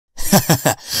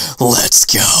Let's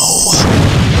go.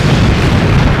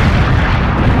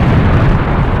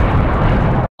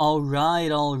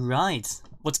 Alright.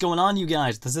 What's going on, you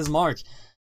guys? This is Mark.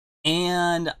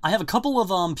 And I have a couple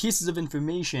of pieces of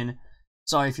information.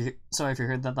 Sorry if you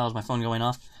heard that. That was my phone going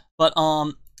off. But I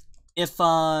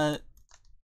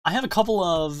have a couple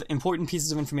of important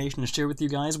pieces of information to share with you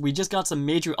guys. We just got some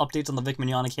major updates on the Vic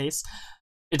Mignogna case.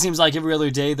 It seems like every other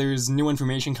day there's new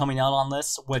information coming out on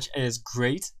this, which is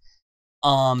great.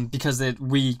 Because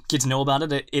we get to know about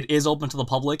it. It is open to the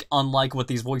public, unlike what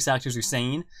these voice actors are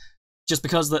saying. Just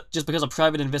because a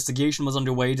private investigation was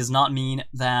underway does not mean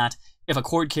that if a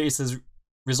court case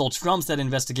results from said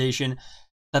investigation,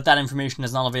 that information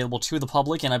is not available to the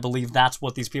public, and I believe that's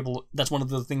one of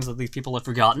the things that these people have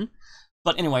forgotten.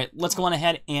 But anyway, let's go on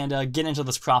ahead and get into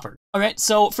this proper. Alright,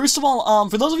 so first of all,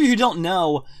 for those of you who don't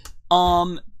know,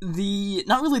 not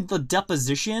really the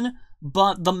deposition,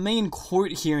 but the main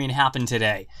court hearing happened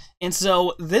today. And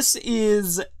so these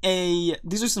are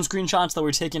some screenshots that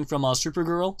were taken from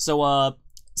Supergirl. So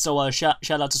shout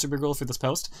out to Supergirl for this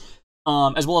post.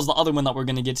 As well as the other one that we're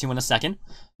going to get to in a second.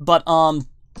 But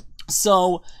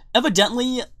so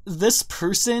evidently this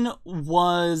person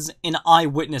was an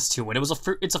eyewitness to it.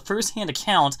 It's a first-hand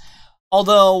account,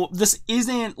 although this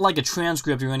isn't like a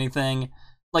transcript or anything,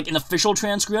 like an official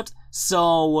transcript.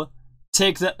 So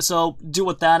do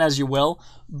with that as you will.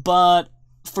 But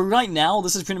for right now,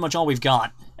 this is pretty much all we've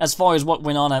got as far as what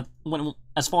went on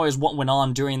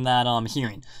during that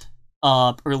hearing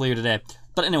earlier today.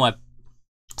 But anyway,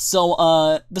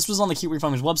 so this was on the Keep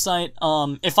Reformers website.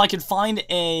 If I could find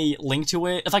a link to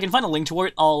it,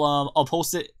 I'll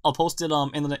post it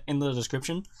in the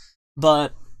description.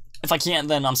 But if I can't,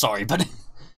 then I'm sorry. But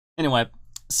anyway,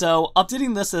 so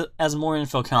updating this as more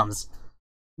info comes.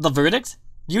 The verdict.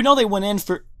 You know they went in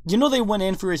for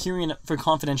a hearing for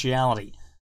confidentiality.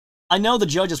 I know the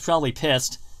judge is probably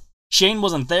pissed. Shane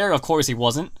wasn't there, of course he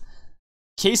wasn't.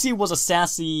 Casey was a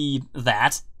sassy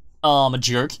a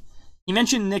jerk. He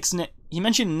mentioned Nick's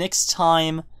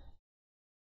time.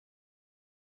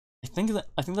 I think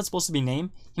that's supposed to be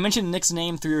name. He mentioned Nick's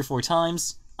name 3 or 4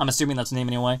 times. I'm assuming that's name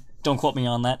anyway. Don't quote me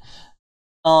on that.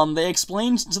 They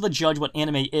explained to the judge what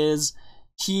anime is.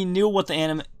 He knew what the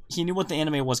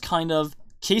anime was kind of.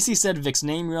 Casey said Vic's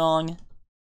name wrong.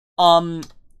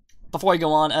 Before I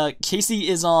go on, Casey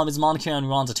is Monica and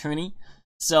Ron's attorney.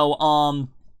 So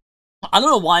I don't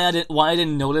know why I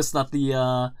didn't notice that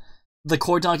the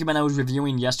court document I was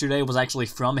reviewing yesterday was actually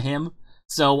from him.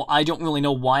 So I don't really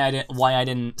know why I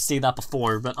didn't see that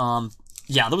before. But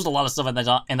yeah, there was a lot of stuff in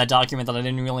that document that I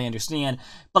didn't really understand.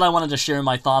 But I wanted to share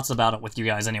my thoughts about it with you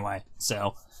guys anyway.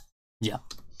 So yeah.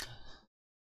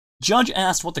 Judge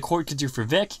asked what the court could do for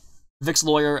Vic. Vic's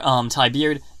lawyer, Ty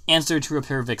Beard, answered to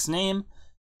repair Vic's name.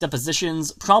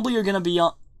 Depositions probably are gonna be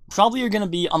on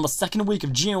the second week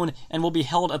of June and will be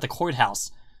held at the courthouse.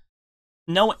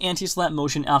 No anti-slap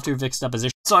motion after Vic's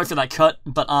deposition. Sorry for that cut,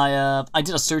 but I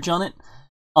did a search on it,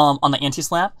 on the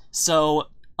anti-slap. So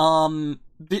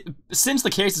since the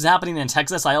case is happening in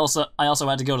Texas, I also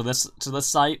had to go to this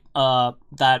site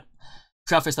that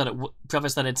preface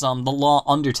that it's the law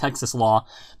under Texas law.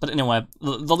 But anyway,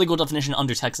 the legal definition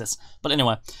under Texas. But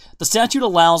anyway, the statute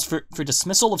allows for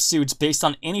dismissal of suits based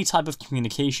on any type of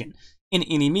communication in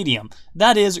any medium,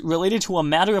 that is, related to a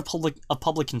matter of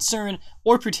public concern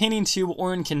or pertaining to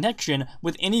or in connection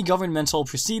with any governmental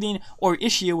proceeding or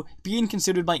issue being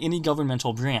considered by any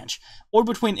governmental branch, or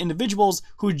between individuals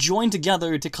who join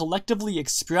together to collectively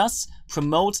express,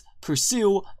 promote,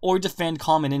 pursue, or defend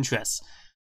common interests.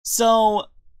 So,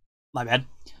 my bad.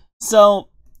 So,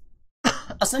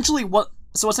 essentially what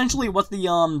the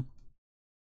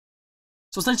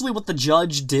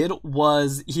judge did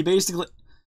was he basically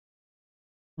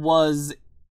was,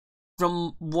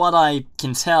 from what I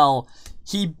can tell,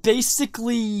 he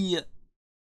basically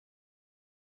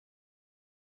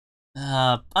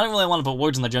I don't really want to put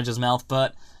words in the judge's mouth,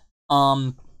 but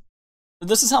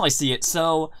this is how I see it.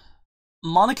 So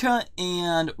Monica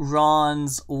and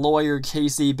Ron's lawyer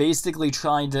Casey basically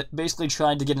tried to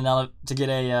get out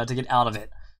of it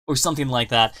or something like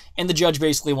that, and the judge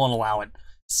basically won't allow it.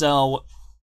 So,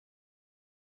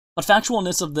 but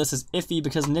factualness of this is iffy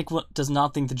because Nick does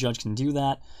not think the judge can do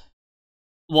that.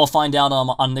 We'll find out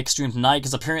on Nick's stream tonight,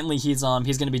 because apparently he's going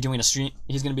to be doing a stream.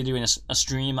 He's going to be doing a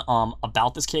stream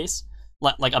about this case,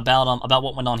 like about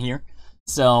what went on here.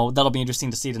 So that'll be interesting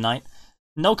to see tonight.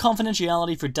 No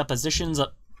confidentiality for depositions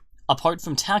apart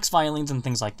from tax filings and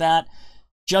things like that.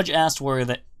 Judge asked why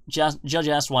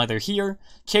they're here.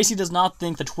 Casey does not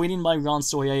think the tweeting by Ron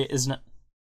Sawyer is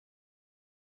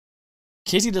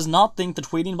Casey does not think the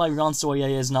tweeting by Ron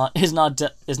Soye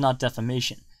is not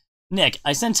defamation. Nick,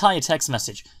 I sent Ty a text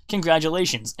message.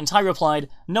 Congratulations. And Ty replied,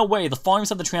 no way, the farms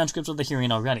have the transcripts of the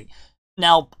hearing already.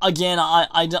 Now, again,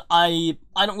 I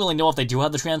don't really know if they do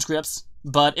have the transcripts,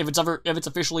 but if it's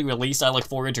officially released, I look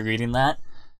forward to reading that.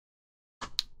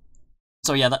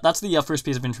 So yeah, that's the first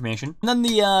piece of information. And then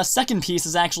the second piece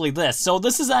is actually this. So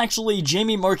this is actually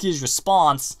Jamie Marchi's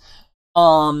response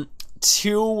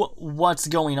to what's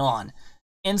going on.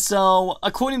 And so,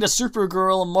 according to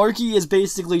Supergirl, Marchi is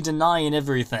basically denying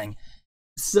everything.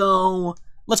 So,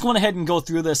 let's go ahead and go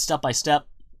through this step by step.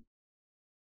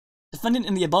 Defendant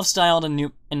in the above styled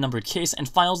and numbered case and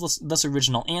files this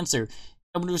original answer,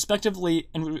 and would respectively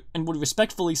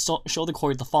show the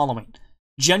court the following: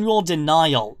 general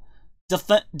denial.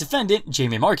 Defendant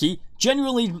Jamie Marchi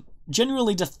generally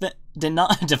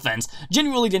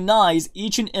denies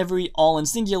each and every, all in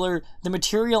singular, the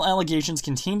material allegations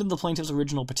contained in the plaintiff's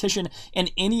original petition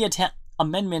and any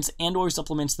amendments and or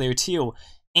supplements thereto,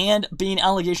 and, being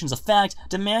allegations of fact,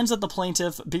 demands that the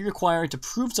plaintiff be required to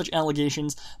prove such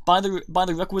allegations by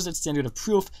the requisite standard of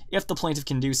proof if the plaintiff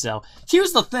can do so.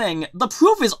 Here's the thing, the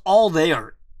proof is all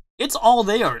there. It's all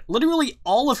there. Literally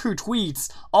all of her tweets,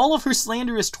 all of her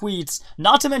slanderous tweets,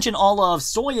 not to mention all of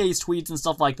Soye's tweets and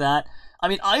stuff like that. I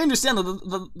mean, I understand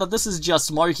that this is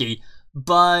just Marchi,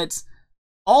 but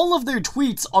all of their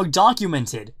tweets are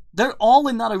documented. They're all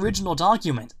in that original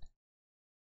document.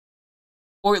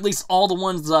 Or at least all the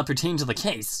ones that pertain to the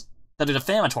case, that are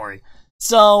defamatory.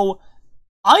 So,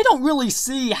 I don't really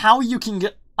see how you can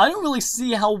get... I don't really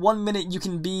see how 1 minute you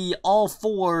can be all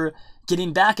for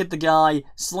getting back at the guy,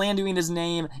 slandering his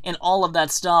name, and all of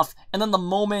that stuff, and then the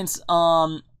moment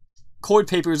court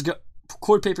papers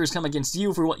come against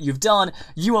you for what you've done,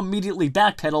 you immediately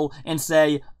backpedal and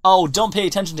say, oh, don't pay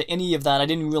attention to any of that, I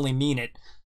didn't really mean it.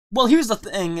 Well, here's the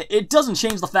thing, it doesn't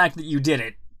change the fact that you did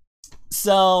it.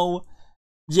 So,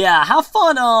 yeah, have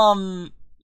fun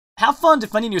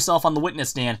defending yourself on the witness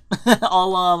stand.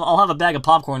 I'll have a bag of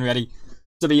popcorn ready,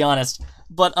 to be honest.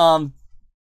 But,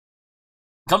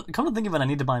 Come to think of it, I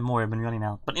need to buy more. I've been running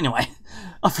out. But anyway,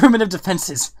 affirmative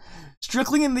defenses.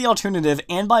 Strictly in the alternative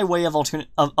and by way of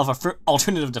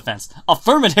alternative defense.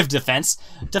 Affirmative defense.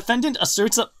 Defendant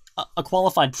asserts a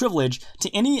qualified privilege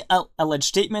to any alleged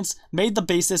statements made the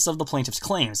basis of the plaintiff's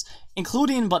claims,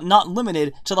 including but not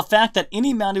limited to the fact that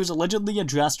any matters allegedly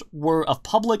addressed were of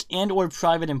public and or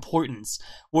private importance,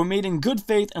 were made in good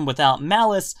faith and without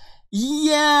malice.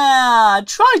 Yeah,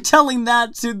 try telling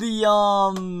that to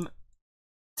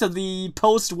the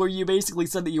post where you basically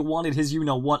said that you wanted his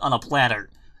you-know-what on a platter.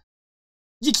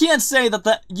 You can't say that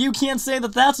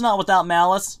that's not without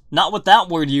malice, not with that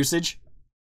word usage.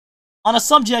 On a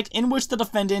subject in which the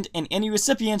defendant and any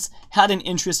recipients had an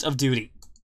interest of duty.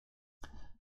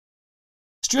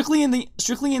 Strictly in the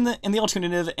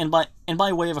alternative and by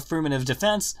way of affirmative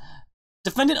defense,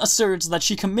 defendant asserts that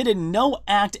she committed no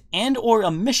act and or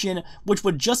omission which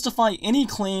would justify any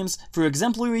claims for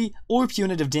exemplary or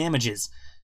punitive damages.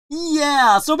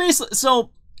 Yeah, so basically,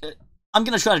 I'm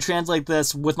gonna try to translate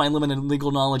this with my limited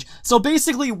legal knowledge. So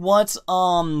basically what,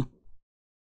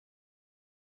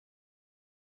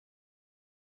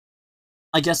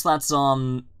 I guess that's,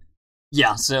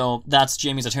 yeah, so that's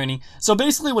Jamie's attorney. So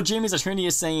basically what Jamie's attorney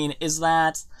is saying is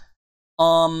that,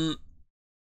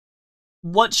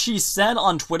 what she said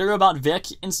on Twitter about Vic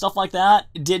and stuff like that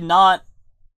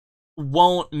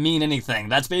won't mean anything.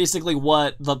 That's basically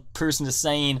what the person is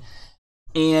saying.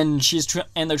 And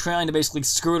they're trying to basically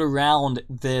skirt around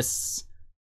this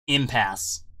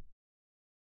impasse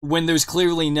when there's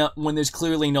clearly no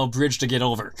bridge to get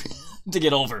over,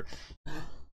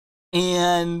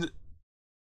 And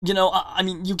you know, I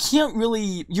mean, you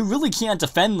really can't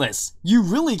defend this. You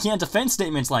really can't defend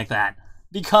statements like that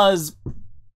because,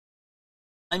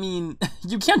 I mean,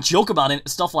 you can't joke about it,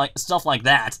 stuff like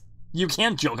that. You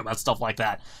can't joke about stuff like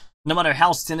that, no matter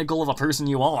how cynical of a person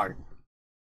you are.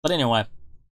 But anyway.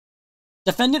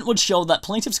 Defendant would show that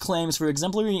plaintiff's claims for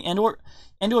exemplary and/or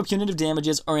punitive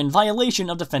damages are in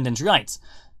violation of defendant's rights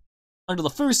under the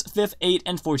 1st, 5th, 8th,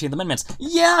 and 14th Amendments.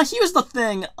 Yeah, here's the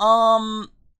thing.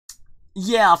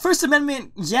 Yeah, First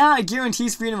Amendment, yeah, it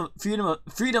guarantees freedom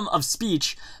of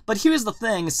speech, but here's the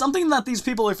thing. Something that these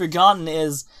people have forgotten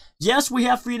is, yes, we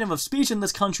have freedom of speech in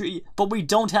this country, but we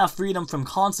don't have freedom from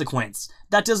consequence.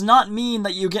 That does not mean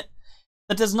that you get...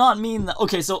 That does not mean that,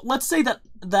 okay, so let's say that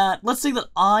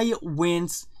I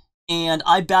went and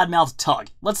I badmouthed Tug.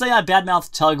 Let's say I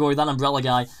badmouthed Tug or that umbrella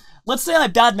guy. Let's say I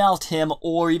badmouthed him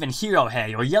or even Hero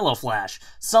Hey or Yellow Flash,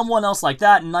 someone else like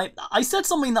that, and I said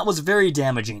something that was very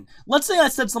damaging. Let's say I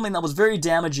said something that was very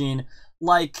damaging,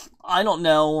 like, I don't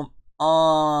know,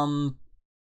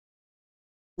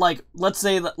 like, let's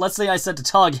say I said to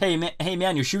Tug, hey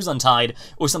man, your shoe's untied,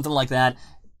 or something like that,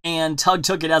 and Tug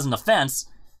took it as an offense,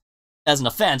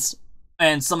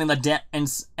 and something that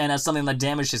as something that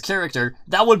damaged his character,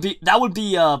 that would be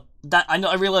that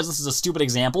I realize this is a stupid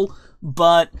example,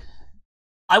 but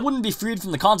I wouldn't be freed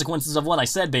from the consequences of what I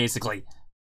said, basically,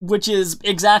 which is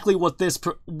exactly what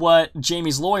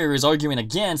Jamie's lawyer is arguing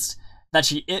against.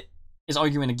 Is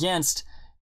arguing against.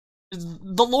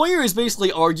 The lawyer is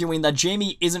basically arguing that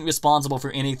Jamie isn't responsible for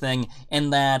anything,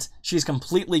 and that she's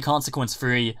completely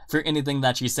consequence-free for anything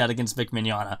that she said against Vic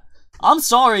Mignogna. I'm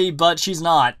sorry, but she's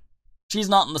not. She's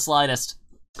not in the slightest.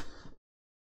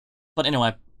 But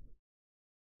anyway.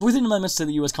 14 amendments to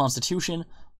the U.S. Constitution.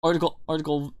 Article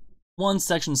 1,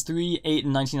 Sections 3, 8,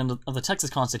 and 19 of the Texas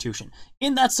Constitution.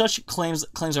 In that such claims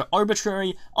are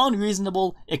arbitrary,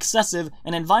 unreasonable, excessive,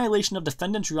 and in violation of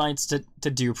defendants' rights to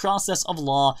due process of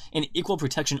law and equal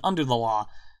protection under the law.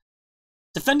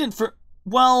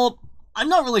 Well, I'm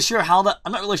not really sure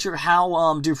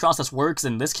how due process works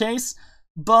in this case,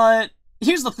 but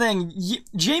here's the thing.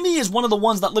 Jamie is one of the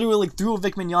ones that literally threw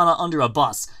Vic Mignogna under a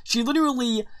bus. She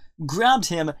literally grabbed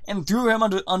him and threw him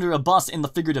under a bus in the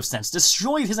figurative sense,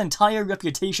 destroyed his entire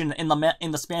reputation in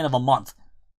the span of a month,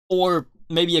 or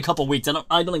maybe a couple weeks.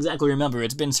 I don't exactly remember.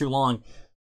 It's been too long.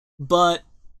 But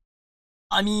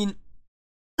I mean,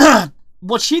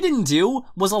 what she didn't do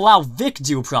was allow Vic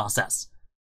due process.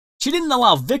 She didn't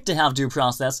allow Vic to have due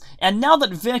process, and now that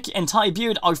Vic and Ty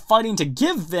Beard are fighting to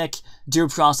give Vic due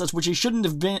process, which he should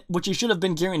have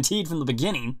been guaranteed from the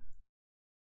beginning,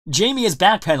 Jamie is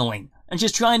backpedaling. And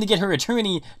she's trying to get her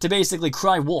attorney to basically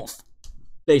cry wolf.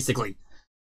 Basically.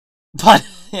 But,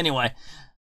 anyway.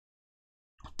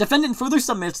 Defendant further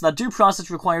submits that due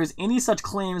process requires any such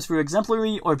claims for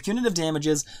exemplary or punitive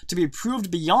damages to be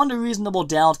proved beyond a reasonable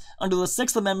doubt under the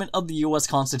 6th Amendment of the U.S.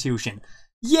 Constitution.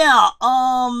 Yeah,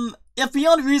 if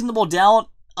beyond reasonable doubt,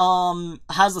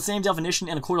 has the same definition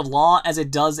in a court of law as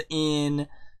it does when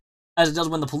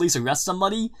the police arrest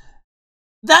somebody,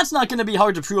 that's not going to be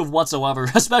hard to prove whatsoever,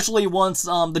 especially once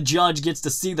the judge gets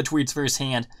to see the tweets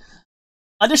firsthand.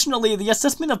 Additionally, the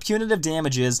assessment of punitive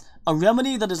damages, a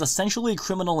remedy that is essentially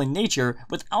criminal in nature,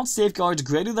 without safeguards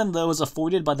greater than those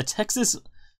afforded by the Texas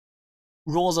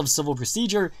rules of civil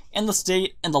procedure and the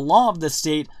state and the law of the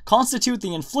state, constitute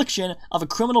the infliction of a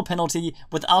criminal penalty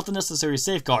without the necessary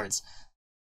safeguards.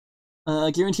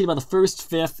 Guaranteed by the 1st,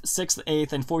 5th, 6th,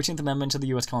 8th, and 14th Amendment to the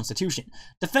U.S. Constitution.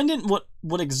 Defendant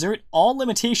would exert all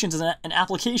limitations in an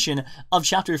application of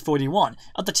Chapter 41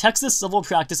 of the Texas Civil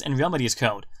Practice and Remedies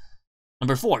Code.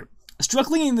 Number 4.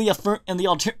 Strictly in the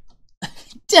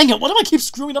Dang it, why do I keep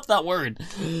screwing up that word?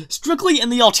 Strictly in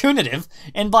the alternative,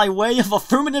 and by way of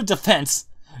affirmative defense,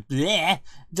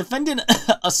 defendant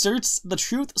asserts the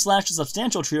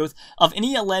truth/substantial truth of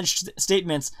any alleged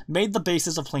statements made the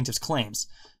basis of plaintiff's claims.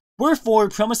 Wherefore,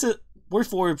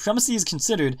 premises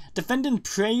considered, defendant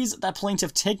prays that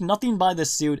plaintiff take nothing by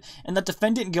this suit, and that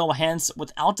defendant go hence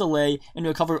without delay and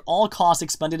recover all costs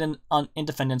expended in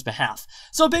defendant's behalf.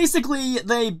 So basically,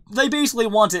 they basically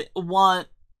want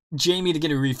Jamie to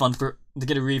get a refund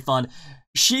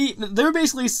They're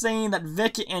basically saying that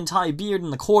Vic and Ty Beard in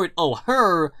the court owe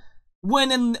her,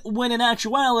 when in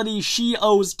actuality she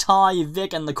owes Ty,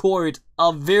 Vic, and the court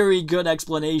a very good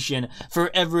explanation for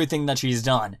everything that she's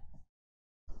done.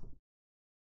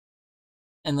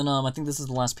 And then I think this is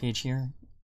the last page here.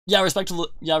 Yeah,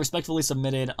 respectfully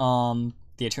submitted the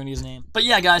attorney's name. But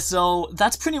yeah, guys, so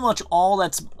that's pretty much all.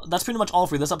 That's pretty much all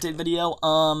for this update video.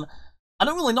 I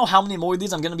don't really know how many more of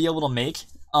these I'm gonna be able to make.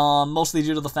 Mostly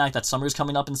due to the fact that summer's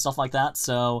coming up and stuff like that.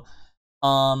 So,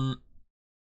 I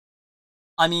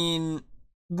mean,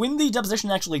 when the deposition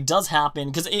actually does happen,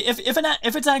 because if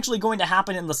it's actually going to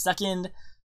happen in the second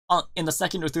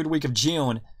or third week of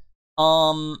June,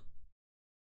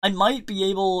 I might be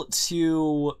able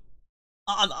to.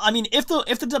 I mean, if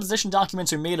the deposition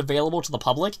documents are made available to the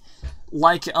public,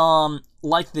 like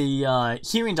the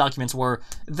hearing documents were,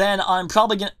 then I'm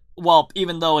probably gonna. Well,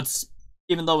 even though it's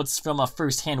from a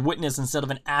first-hand witness instead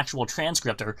of an actual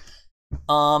transcriptor,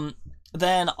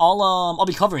 then I'll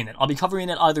be covering it. I'll be covering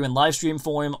it either in live stream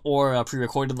form or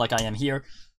pre-recorded like I am here.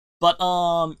 But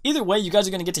either way, you guys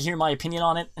are gonna get to hear my opinion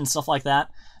on it and stuff like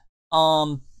that.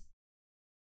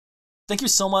 Thank you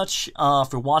so much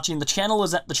for watching. The channel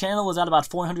is at about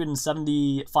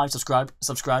 475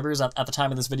 subscribers at the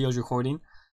time of this video's recording.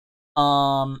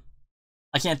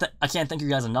 I can't thank you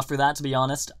guys enough for that, to be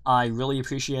honest. I really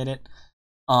appreciate it.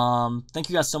 Thank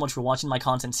you guys so much for watching my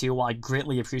content too. I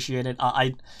greatly appreciate it.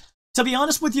 To be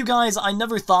honest with you guys, I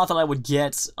never thought that I would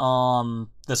get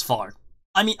this far.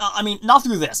 not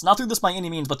through this by any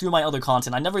means, but through my other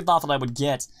content. I never thought that I would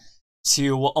get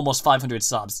to almost 500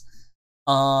 subs.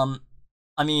 I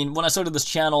mean, when I started this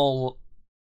channel,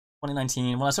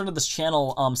 2019, when I started this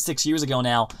channel 6 years ago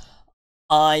now,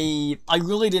 I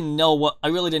really didn't know what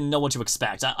to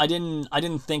expect. I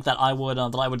didn't think that I would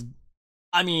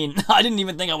I didn't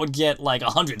even think I would get like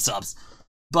 100 subs.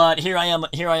 But here I am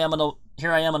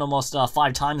at almost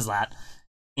 5 times that.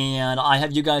 And I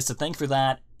have you guys to thank for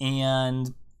that.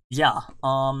 And yeah,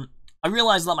 I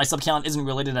realize that my sub count isn't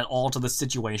related at all to this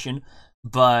situation,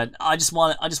 but I just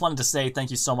wanted to say thank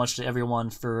you so much to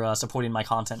everyone for supporting my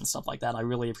content and stuff like that. I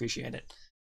really appreciate it.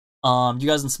 You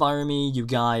guys inspire me. You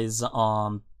guys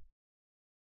help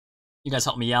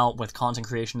me out with content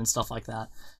creation and stuff like that.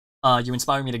 You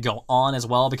inspire me to go on as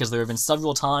well, because there have been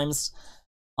several times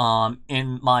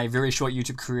in my very short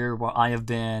YouTube career where I've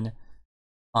been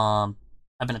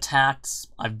attacked,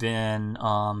 I've been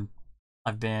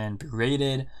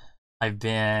berated, I've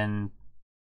been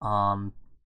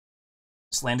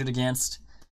slandered against,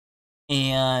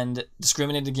 and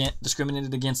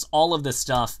discriminated against, all of this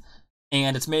stuff,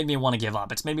 and it's made me want to give up.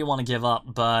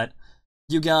 But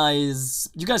you guys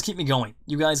keep me going.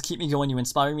 You guys keep me going. You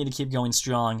inspire me to keep going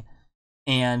strong.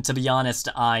 And to be honest,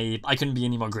 I couldn't be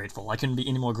any more grateful. I couldn't be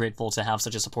any more grateful to have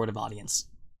such a supportive audience.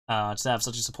 To have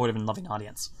such a supportive and loving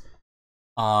audience.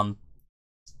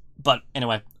 But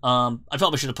anyway, I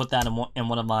probably should have put that in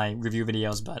one of my review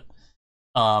videos, but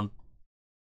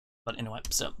anyway,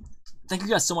 so thank you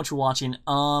guys so much for watching.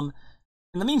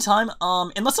 In the meantime,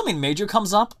 unless something major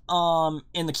comes up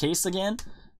in the case again,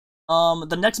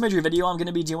 the next major video I'm going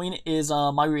to be doing is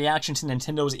my reaction to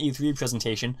Nintendo's E3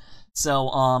 presentation. So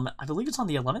I believe it's on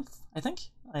the 11th, I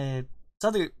think. It's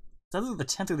either the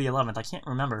 10th or the 11th, I can't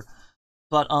remember.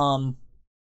 But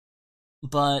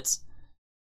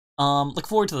look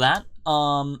forward to that,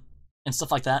 and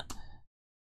stuff like that.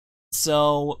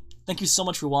 So, thank you so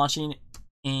much for watching,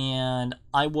 and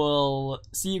I will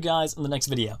see you guys in the next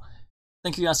video.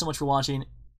 Thank you guys so much for watching,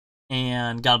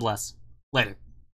 and God bless. Later.